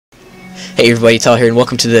Hey everybody, Tal here, and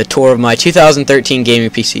welcome to the tour of my 2013 gaming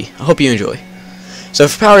PC. I hope you enjoy. So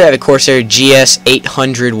for power, I have a Corsair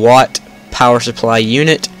GS800 watt power supply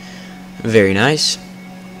unit. Very nice.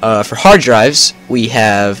 For hard drives, we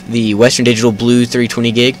have the Western Digital Blue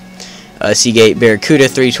 320 gig, Seagate Barracuda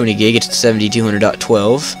 320 gig. It's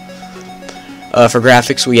 7200.12. For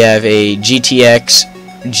graphics, we have a GeForce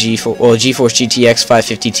GTX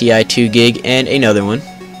 550 Ti 2 gig and another one.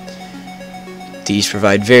 These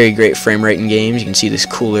provide very great frame rate in games. You can see this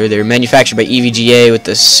cooler. They're manufactured by EVGA with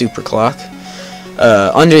the super clock.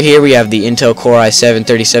 Under here we have the Intel Core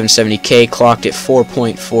i7-3770K clocked at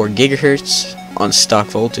 4.4 gigahertz on stock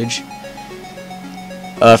voltage.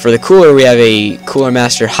 For the cooler, we have a Cooler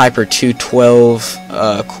Master Hyper 212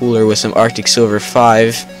 cooler with some Arctic Silver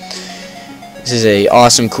 5. This is a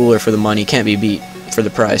awesome cooler for the money. Can't be beat for the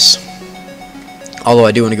price. Although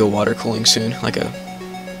I do want to go water cooling soon,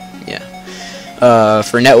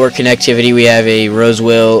 for network connectivity, we have a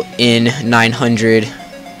Roswell N900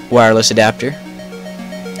 wireless adapter.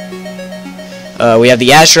 We have the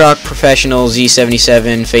ASRock Professional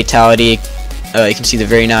Z77 Fatality. You can see the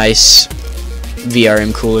very nice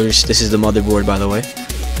VRM coolers. This is the motherboard, by the way.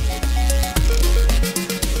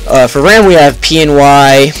 For RAM, we have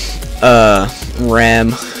PNY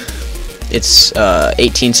RAM. It's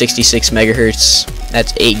 1866 megahertz.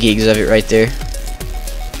 That's 8 gigs of it right there.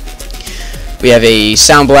 We have a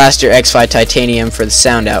Sound Blaster X5 Titanium for the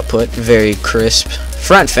sound output, very crisp.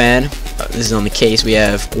 Front fan, this is on the case. We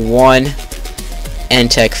have one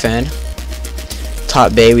Antec fan.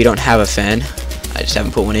 Top bay, we don't have a fan. I just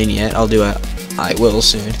haven't put one in yet. I will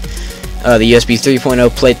soon. The USB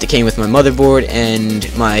 3.0 plate that came with my motherboard and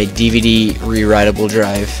my DVD rewritable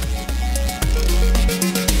drive.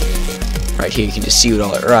 Right here, you can just see what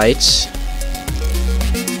all it writes.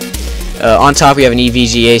 On top, we have an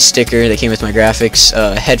EVGA sticker that came with my graphics,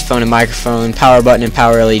 headphone and microphone, power button and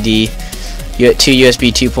power LED, you get 2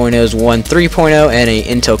 USB 2.0s, one 3.0, and a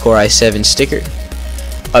Intel Core i7 sticker.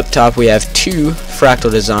 Up top, we have 2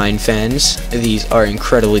 fractal design fans. These are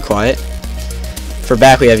incredibly quiet. For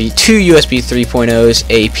back, we have 2 USB 3.0s,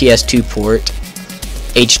 a PS2 port,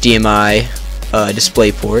 HDMI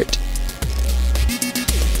display port.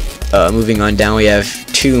 Moving on down, we have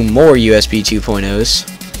 2 more USB 2.0s.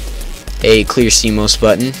 A clear CMOS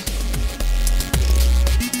button,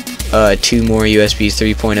 2 more USB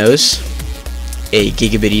 3.0s, a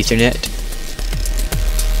gigabit Ethernet,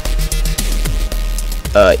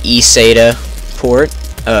 eSATA port,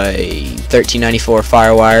 a 1394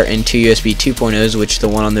 FireWire, and 2 USB 2.0s, which the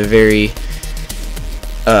one on the very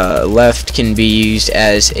left can be used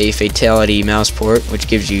as a Fatality mouse port, which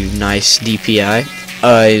gives you nice DPI.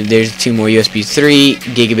 There's 2 more USB 3,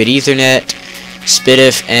 gigabit Ethernet,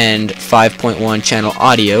 SPDIF, and 5.1 channel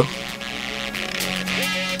audio,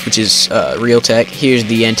 which is Realtek. Here's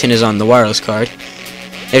the antennas on the wireless card.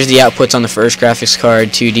 There's the outputs on the first graphics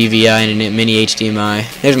card, 2 DVI and a mini HDMI.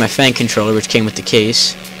 There's my fan controller, which came with the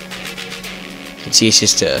case. You can see it's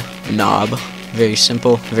just a knob. Very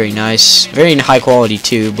simple, very nice, very high quality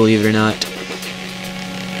too, believe it or not.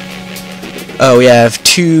 We have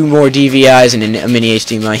 2 more DVIs and a mini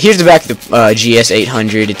HDMI. Here's the back of the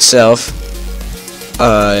GS800 itself.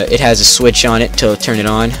 It has a switch on it to turn it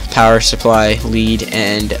on, power supply lead,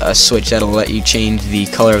 and a switch that'll let you change the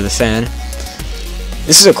color of the fan.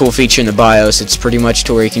 This is a cool feature in the BIOS. It's pretty much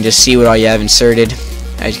to where you can just see what all you have inserted.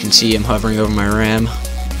 As you can see, I'm hovering over my RAM.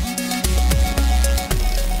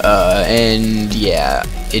 And yeah,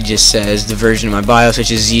 it just says the version of my BIOS, which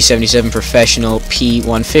is Z77 Professional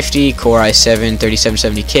P150 Core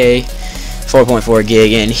i7-3770K. 4.4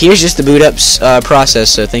 gig, and here's just the boot up process.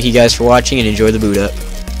 So thank you guys for watching and enjoy the boot up.